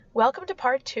Welcome to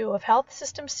part 2 of Health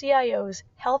System CIO's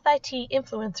Health IT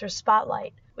Influencer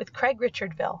Spotlight with Craig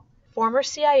Richardville, former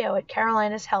CIO at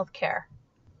Carolinas Healthcare.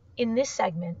 In this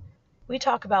segment, we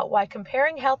talk about why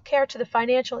comparing healthcare to the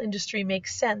financial industry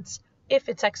makes sense if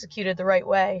it's executed the right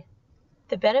way,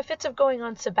 the benefits of going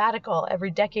on sabbatical every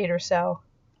decade or so,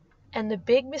 and the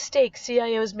big mistakes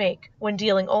CIOs make when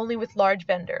dealing only with large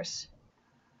vendors.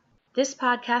 This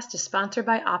podcast is sponsored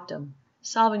by Optum,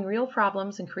 solving real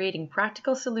problems and creating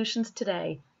practical solutions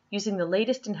today using the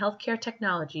latest in healthcare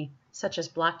technology such as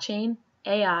blockchain,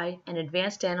 AI, and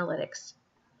advanced analytics.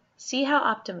 See how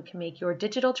Optum can make your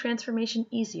digital transformation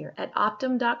easier at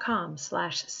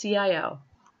optum.com/CIO.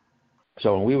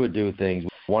 So when we would do things,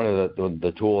 one of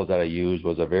the tools that I used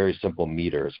was a very simple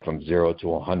meters from 0 to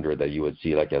 100 that you would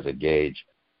see like as a gauge.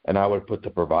 And I would put the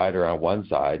provider on one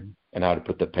side and I would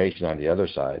put the patient on the other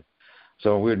side.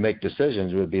 So when we would make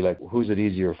decisions, it would be like, who's it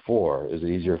easier for? Is it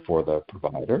easier for the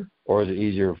provider or is it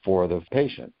easier for the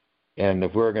patient? And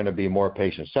if we're going to be more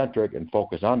patient-centric and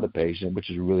focus on the patient, which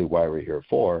is really why we're here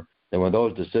for, then when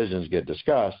those decisions get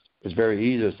discussed, it's very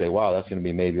easy to say, wow, that's going to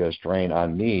be maybe a strain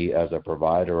on me as a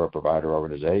provider or provider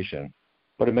organization.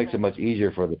 But it makes it much easier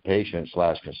for the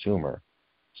patient/consumer.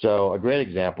 So a great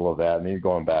example of that, and you're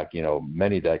going back,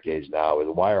 many decades now, is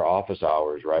why are office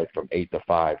hours, right, from 8 to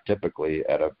 5 typically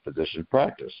at a physician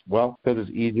practice? Well, because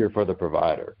it's easier for the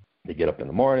provider. They get up in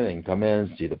the morning, they can come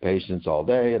in, see the patients all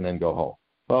day, and then go home.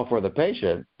 Well, for the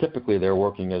patient, typically they're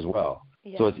working as well.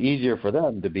 Yeah. So it's easier for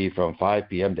them to be from 5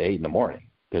 p.m. to 8 in the morning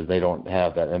because they don't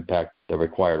have that impact, the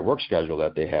required work schedule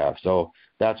that they have. So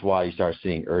that's why you start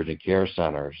seeing urgent care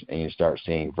centers and you start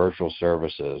seeing virtual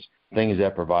services, things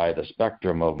that provide the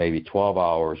spectrum of maybe 12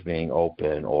 hours being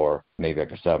open or maybe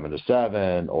like a 7 to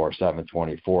 7 or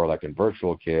 7/24 like in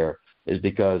virtual care is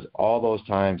because all those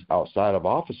times outside of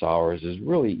office hours is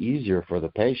really easier for the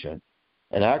patient.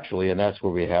 And actually, and that's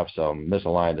where we have some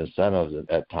misaligned incentives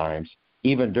at times,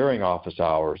 even during office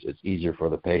hours, it's easier for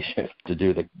the patient to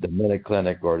do the minute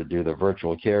clinic or to do the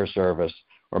virtual care service,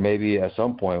 or maybe at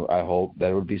some point, I hope that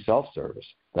it would be self-service,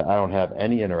 that I don't have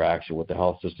any interaction with the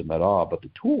health system at all, but the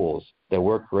tools that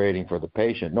we're creating for the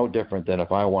patient, no different than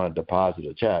if I want to deposit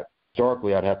a check.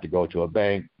 Historically, I'd have to go to a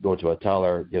bank, go to a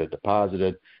teller, get it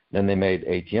deposited. Then they made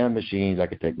ATM machines. I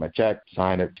could take my check,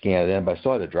 sign it, scan it in, but I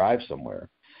still had to drive somewhere.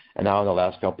 And now in the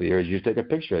last couple of years, you take a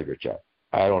picture of your check.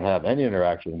 I don't have any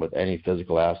interaction with any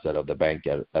physical asset of the bank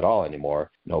at all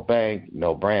anymore. No bank,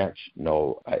 no branch,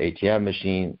 no ATM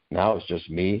machine. Now it's just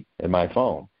me and my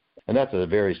phone. And that's a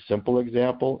very simple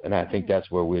example, and I think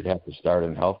that's where we'd have to start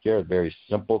in healthcare, very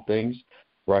simple things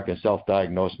where I can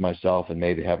self-diagnose myself and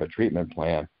maybe have a treatment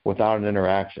plan without an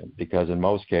interaction. Because in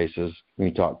most cases, when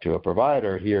you talk to a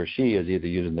provider, he or she is either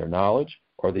using their knowledge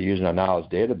or they're using a knowledge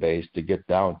database to get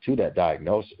down to that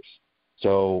diagnosis.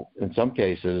 So in some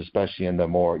cases, especially in the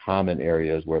more common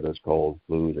areas where there's cold,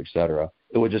 flus, et cetera,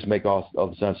 it would just make all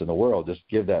the sense in the world. Just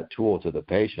give that tool to the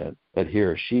patient that he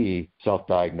or she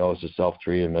self-diagnoses,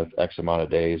 self-treat, and if X amount of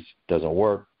days doesn't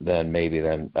work, then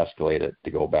escalate it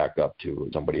to go back up to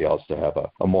somebody else to have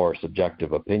a more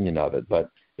subjective opinion of it. But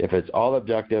if it's all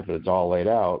objective and it's all laid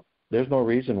out, there's no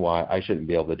reason why I shouldn't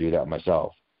be able to do that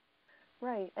myself.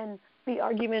 Right. And the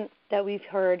argument that we've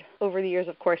heard over the years,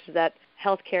 of course, is that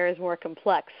healthcare is more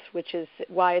complex, which is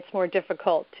why it's more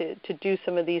difficult to do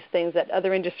some of these things that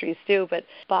other industries do. But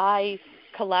by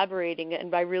collaborating and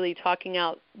by really talking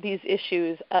out these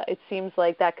issues, it seems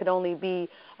like that could only be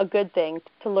a good thing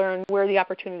to learn where the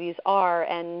opportunities are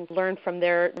and learn from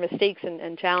their mistakes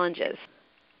and challenges.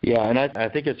 Yeah, and I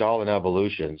think it's all an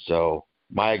evolution. So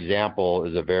my example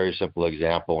is a very simple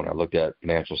example. When I looked at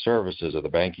financial services or the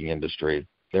banking industry,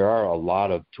 there are a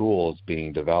lot of tools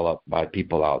being developed by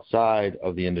people outside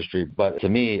of the industry, but to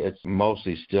me, it's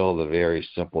mostly still the very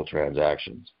simple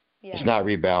transactions. Yeah. It's not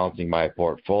rebalancing my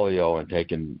portfolio and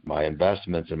taking my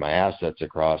investments and my assets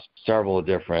across several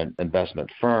different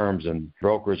investment firms and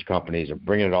brokerage companies and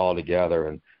bringing it all together.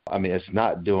 And I mean, it's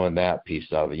not doing that piece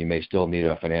of it. You may still need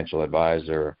a financial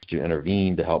advisor to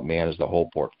intervene to help manage the whole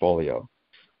portfolio.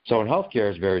 So in healthcare,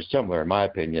 it's very similar, in my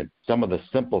opinion. Some of the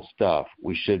simple stuff,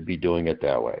 we should be doing it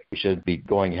that way. We should be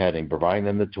going ahead and providing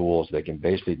them the tools so they can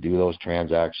basically do those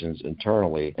transactions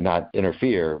internally and not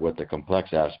interfere with the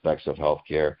complex aspects of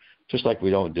healthcare, just like we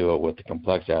don't do it with the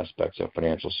complex aspects of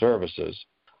financial services.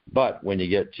 But when you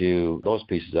get to those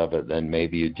pieces of it, then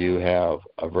maybe you do have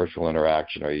a virtual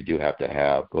interaction, or you do have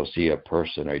to go see a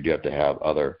person, or you do have to have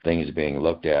other things being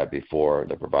looked at before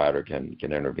the provider can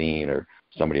intervene, or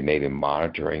somebody maybe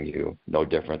monitoring you, no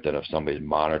different than if somebody's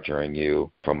monitoring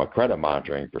you from a credit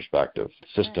monitoring perspective.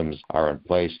 Systems are in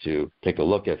place to take a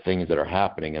look at things that are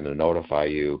happening and to notify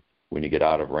you when you get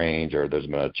out of range, or there's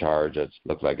been a charge that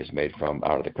looks like it's made from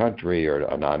out of the country, or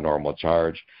a non-normal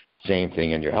charge. Same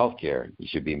thing in your healthcare. You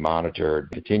should be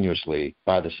monitored continuously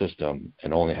by the system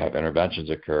and only have interventions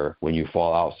occur when you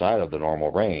fall outside of the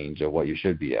normal range of what you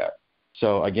should be at.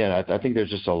 So again, I think there's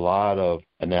just a lot of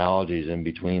analogies in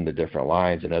between the different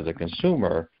lines. And as a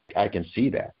consumer, I can see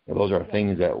that. Those are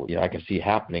things that I can see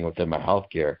happening within my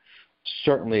healthcare.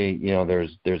 Certainly,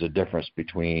 there's a difference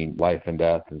between life and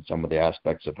death and some of the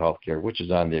aspects of healthcare, which is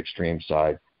on the extreme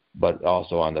side, but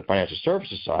also on the financial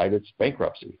services side, it's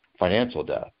bankruptcy, financial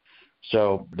death.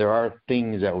 So there are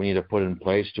things that we need to put in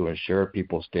place to ensure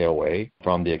people stay away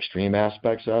from the extreme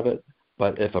aspects of it.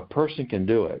 But if a person can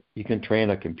do it, you can train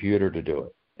a computer to do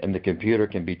it. And the computer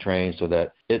can be trained so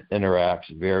that it interacts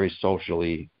very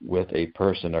socially with a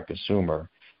person or consumer,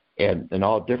 and in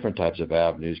all different types of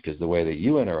avenues, because the way that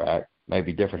you interact might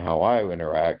be different how I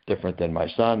interact, different than my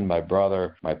son, my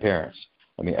brother, my parents.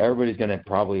 I mean, everybody's going to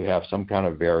probably have some kind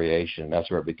of variation. That's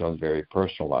where it becomes very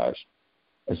personalized.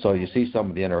 And so you see some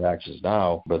of the interactions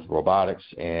now with robotics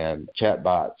and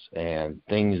chatbots and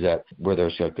things that where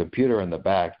there's a computer in the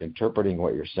back interpreting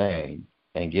what you're saying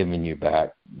and giving you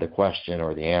back the question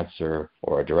or the answer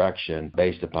or a direction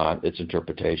based upon its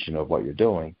interpretation of what you're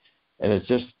doing. And it's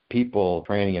just people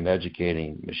training and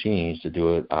educating machines to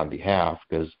do it on behalf,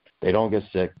 because they don't get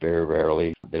sick very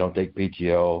rarely. They don't take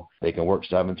PTO. They can work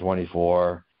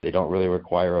 7/24. They don't really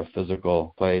require a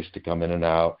physical place to come in and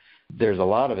out. There's a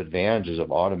lot of advantages of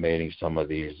automating some of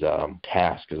these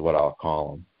tasks, is what I'll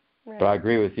call them. Right. But I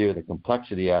agree with you, the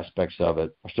complexity aspects of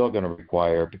it are still going to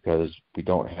require, because we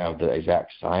don't have the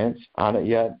exact science on it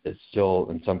yet. It's still,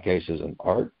 in some cases, an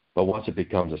art. But once it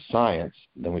becomes a science,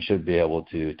 then we should be able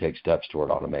to take steps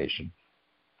toward automation.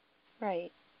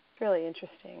 Right. Really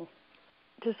interesting.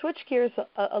 To switch gears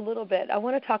a little bit, I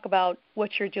want to talk about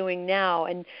what you're doing now.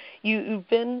 And you've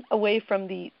been away from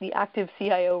the active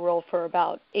CIO role for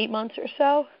about 8 months or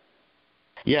so?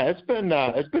 Yeah, it's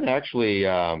been actually,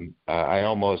 I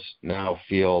almost now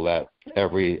feel that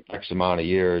every X amount of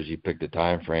years you pick the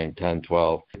time frame, 10,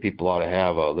 12, people ought to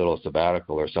have a little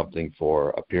sabbatical or something for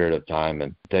a period of time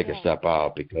and take a step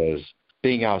out, because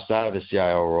being outside of the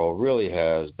CIO role really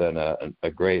has been a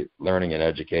great learning and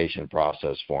education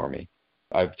process for me.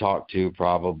 I've talked to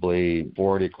probably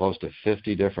 40, close to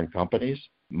 50 different companies,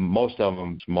 most of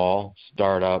them small,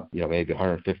 startup, maybe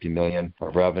 150 million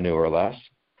of revenue or less.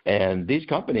 And these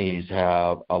companies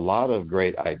have a lot of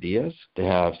great ideas. They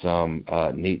have some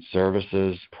neat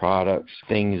services, products,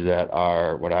 things that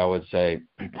are what I would say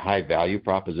high value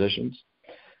propositions.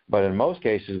 But in most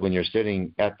cases, when you're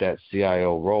sitting at that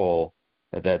CIO role,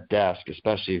 at that desk,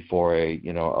 especially for a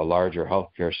larger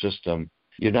healthcare system,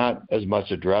 you're not as much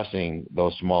addressing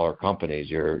those smaller companies.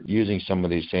 You're using some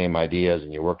of these same ideas,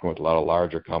 and you're working with a lot of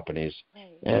larger companies. Right.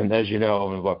 And as you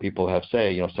know, what people have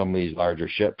said, some of these larger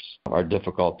ships are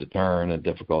difficult to turn and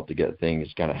difficult to get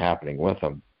things kind of happening with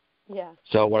them. Yeah.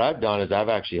 So what I've done is I've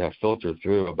actually have filtered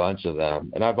through a bunch of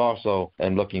them, and I've also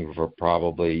am looking for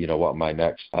probably, what my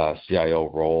next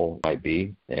CIO role might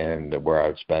be and where I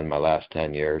would spend my last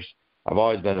 10 years. I've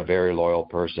always been a very loyal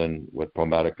person with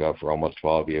ProMedica for almost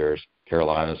 12 years,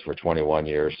 Carolinas for 21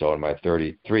 years. So in my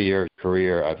 33-year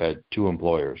career, I've had 2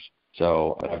 employers.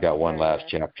 So I've got one last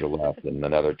chapter left in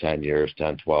another 10 years,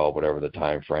 10, 12, whatever the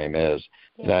time frame is.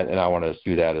 Yeah. And I want to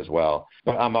do that as well.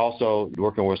 But I'm also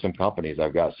working with some companies.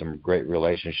 I've got some great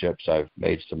relationships. I've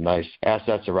made some nice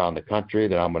assets around the country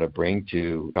that I'm going to bring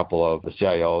to a couple of the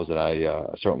CIOs that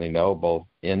I certainly know, both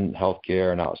in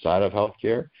healthcare and outside of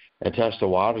healthcare, and test the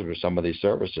waters with some of these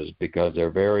services, because they're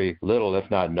very little, if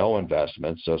not no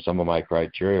investment. So some of my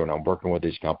criteria when I'm working with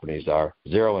these companies are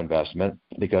zero investment,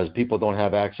 because people don't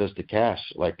have access to cash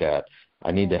like that.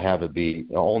 I need to have it be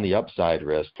only upside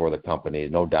risk for the company,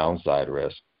 no downside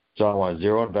risk. So I want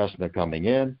zero investment coming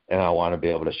in, and I want to be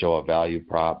able to show a value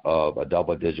prop of a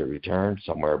double-digit return,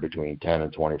 somewhere between 10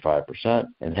 and 25%,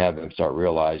 and have them start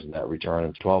realizing that return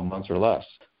in 12 months or less.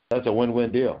 That's a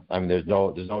win-win deal. I mean, there's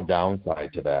no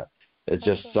downside to that. It's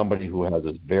just somebody who has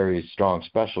a very strong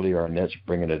specialty or a niche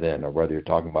bringing it in, or whether you're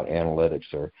talking about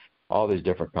analytics or all these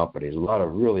different companies. A lot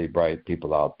of really bright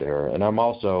people out there. And I'm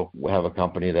also have a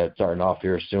company that's starting off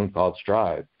here soon called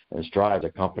Strive. And Strive is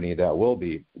a company that will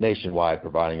be nationwide,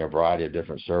 providing a variety of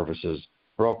different services,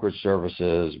 brokerage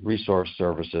services, resource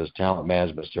services, talent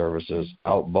management services,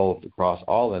 out both across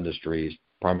all industries,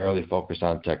 primarily focused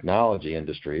on technology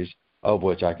industries, of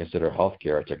which I consider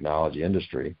healthcare a technology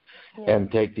industry,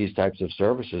 and take these types of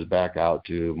services back out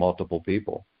to multiple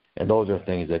people. And those are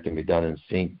things that can be done in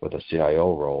sync with a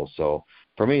CIO role. So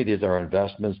for me, these are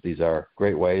investments. These are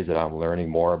great ways that I'm learning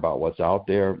more about what's out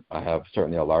there. I have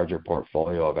certainly a larger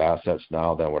portfolio of assets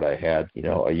now than what I had,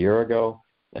 a year ago.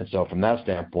 And so from that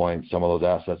standpoint, some of those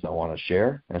assets I want to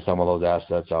share, and some of those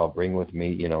assets I'll bring with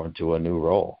me, into a new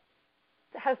role.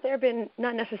 Has there been,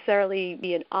 not necessarily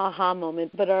be an aha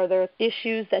moment, but are there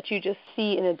issues that you just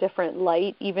see in a different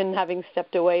light, even having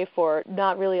stepped away for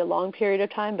not really a long period of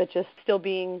time, but just still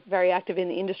being very active in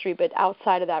the industry, but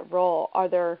outside of that role? Are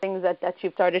there things that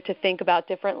you've started to think about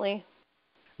differently?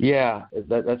 Yeah,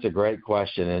 that's a great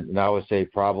question. And I would say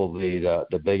probably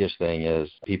the biggest thing is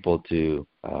people to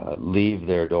leave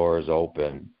their doors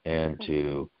open and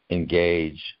to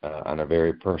engage on a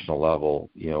very personal level,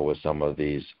 with some of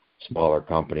these smaller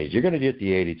companies. You're going to get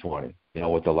the 80-20,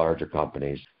 with the larger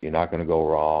companies. You're not going to go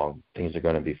wrong. Things are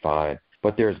going to be fine.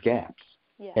 But there's gaps.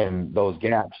 Yeah. And those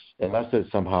gaps, unless it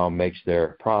somehow makes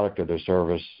their product or their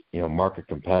service, market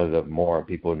competitive more,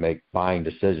 people would make buying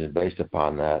decisions based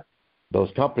upon that. Those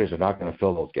companies are not going to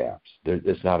fill those gaps.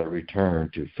 It's not a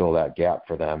return to fill that gap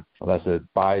for them unless it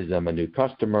buys them a new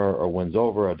customer or wins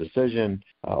over a decision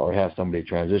or has somebody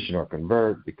transition or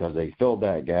convert because they filled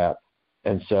that gap.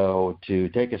 And so to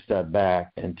take a step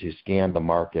back and to scan the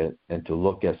market and to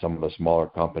look at some of the smaller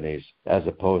companies as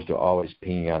opposed to always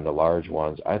pinging on the large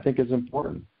ones, I think is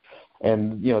important.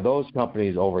 And, those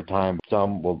companies over time,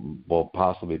 some will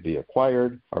possibly be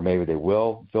acquired, or maybe they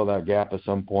will fill that gap at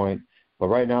some point. But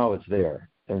right now it's there.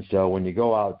 And so when you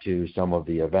go out to some of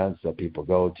the events that people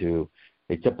go to,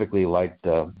 they typically like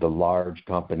the large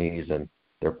companies and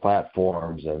their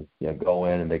platforms and go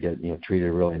in and they get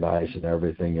treated really nice and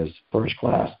everything is first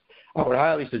class. I would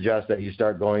highly suggest that you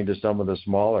start going to some of the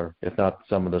smaller, if not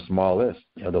some of the smallest,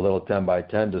 the little 10 by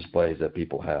 10 displays that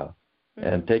people have.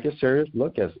 And take a serious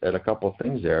look at a couple of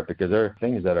things there, because there are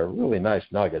things that are really nice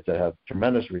nuggets that have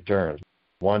tremendous returns.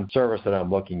 One service that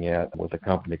I'm looking at with a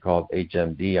company called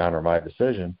HMD, Honor My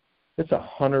Decision, it's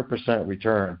 100%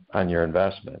 return on your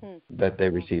investment that they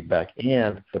receive back.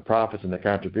 And the profits and the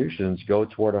contributions go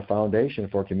toward a foundation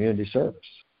for community service.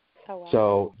 Oh, wow.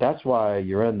 So that's why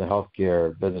you're in the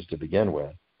healthcare business to begin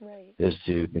with, right, is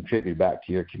to contribute back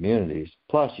to your communities.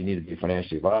 Plus, you need to be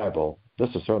financially viable. This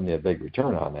is certainly a big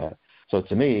return on that. So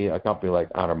to me, a company like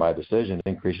Honor My Decision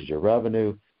increases your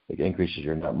revenue, it increases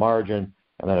your net margin,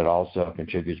 and then it also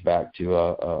contributes back to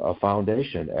a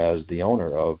foundation as the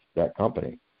owner of that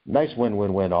company. Nice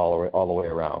win-win-win all the way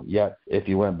around. Yet, if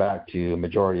you went back to the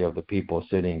majority of the people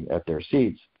sitting at their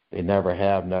seats, they never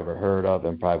heard of,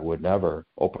 and probably would never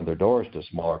open their doors to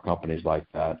smaller companies like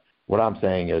that. What I'm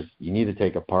saying is you need to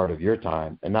take a part of your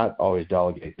time and not always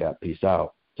delegate that piece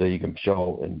out, so you can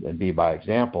show and be by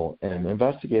example and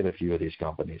investigate a few of these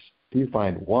companies. If you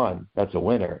find one that's a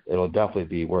winner, it'll definitely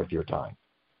be worth your time.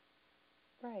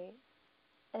 Right.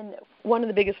 And one of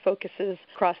the biggest focuses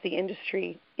across the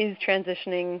industry is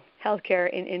transitioning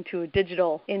healthcare into a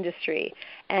digital industry.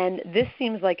 And this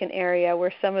seems like an area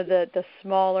where some of the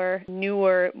smaller,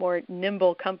 newer, more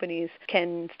nimble companies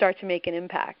can start to make an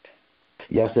impact.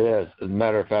 Yes, it is. As a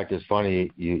matter of fact, it's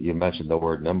funny you mentioned the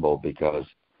word nimble, because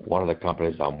one of the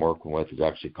companies I'm working with is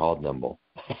actually called Nimble.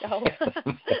 Oh.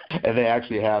 And they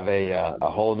actually have a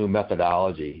whole new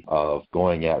methodology of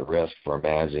going at risk for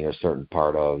managing a certain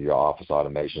part of your office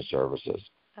automation services.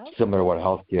 Oh. Similar to what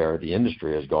healthcare, the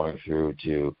industry is going through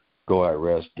to go at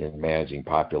risk in managing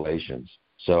populations.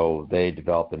 So they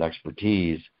developed an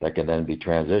expertise that can then be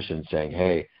transitioned, saying,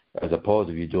 hey, as opposed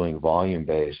to you doing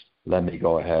volume-based, let me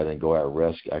go ahead and go at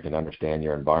risk. I can understand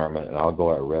your environment, and I'll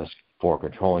go at risk for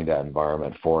controlling that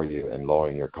environment for you and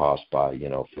lowering your cost by,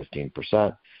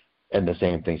 15%. And the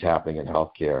same thing's happening in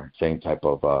healthcare, same type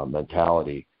of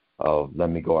mentality of let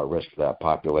me go at risk for that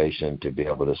population to be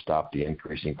able to stop the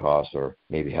increasing costs or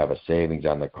maybe have a savings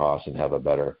on the cost and have a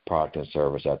better product and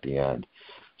service at the end.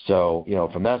 So,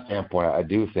 from that standpoint, I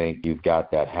do think you've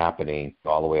got that happening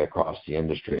all the way across the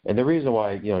industry. And the reason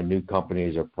why, new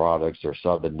companies or products or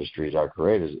sub-industries are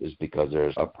created is because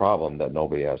there's a problem that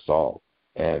nobody has solved.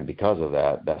 And because of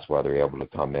that, that's why they're able to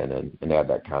come in and add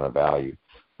that kind of value.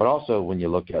 But also, when you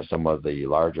look at some of the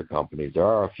larger companies, there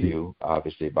are a few,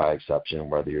 obviously by exception,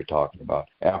 whether you're talking about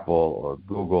Apple or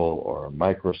Google or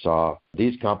Microsoft.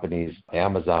 These companies,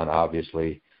 Amazon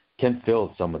obviously, can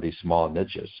fill some of these small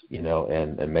niches,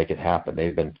 and make it happen.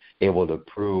 They've been able to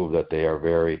prove that they are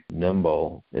very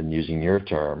nimble, in using your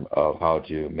term, of how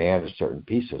to manage certain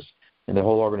pieces. And the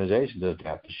whole organization doesn't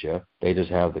have to shift. They just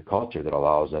have the culture that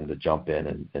allows them to jump in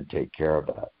and take care of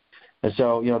that. And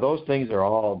so, those things are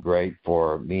all great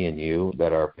for me and you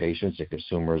that are patients and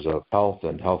consumers of health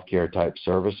and healthcare type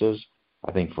services.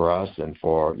 I think for us and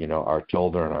for, our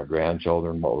children and our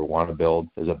grandchildren, what we want to build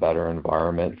is a better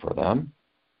environment for them.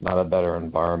 not a better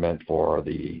environment for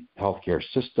the healthcare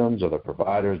systems or the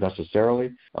providers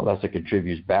necessarily, unless it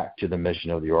contributes back to the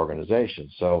mission of the organization.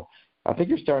 So I think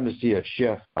you're starting to see a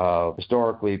shift of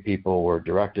historically people were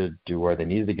directed to where they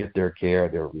needed to get their care.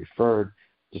 They were referred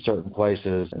to certain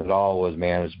places, and it all was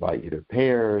managed by either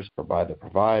payers or by the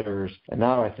providers. And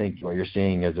now I think what you're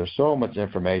seeing is there's so much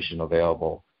information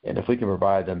available, and if we can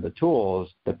provide them the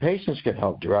tools, the patients can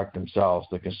help direct themselves.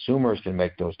 The consumers can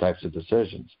make those types of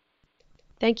decisions.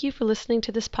 Thank you for listening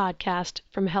to this podcast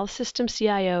from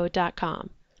healthsystemcio.com.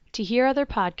 To hear other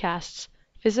podcasts,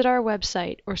 visit our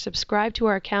website or subscribe to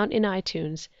our account in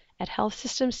iTunes at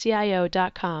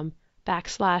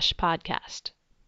healthsystemcio.com/podcast.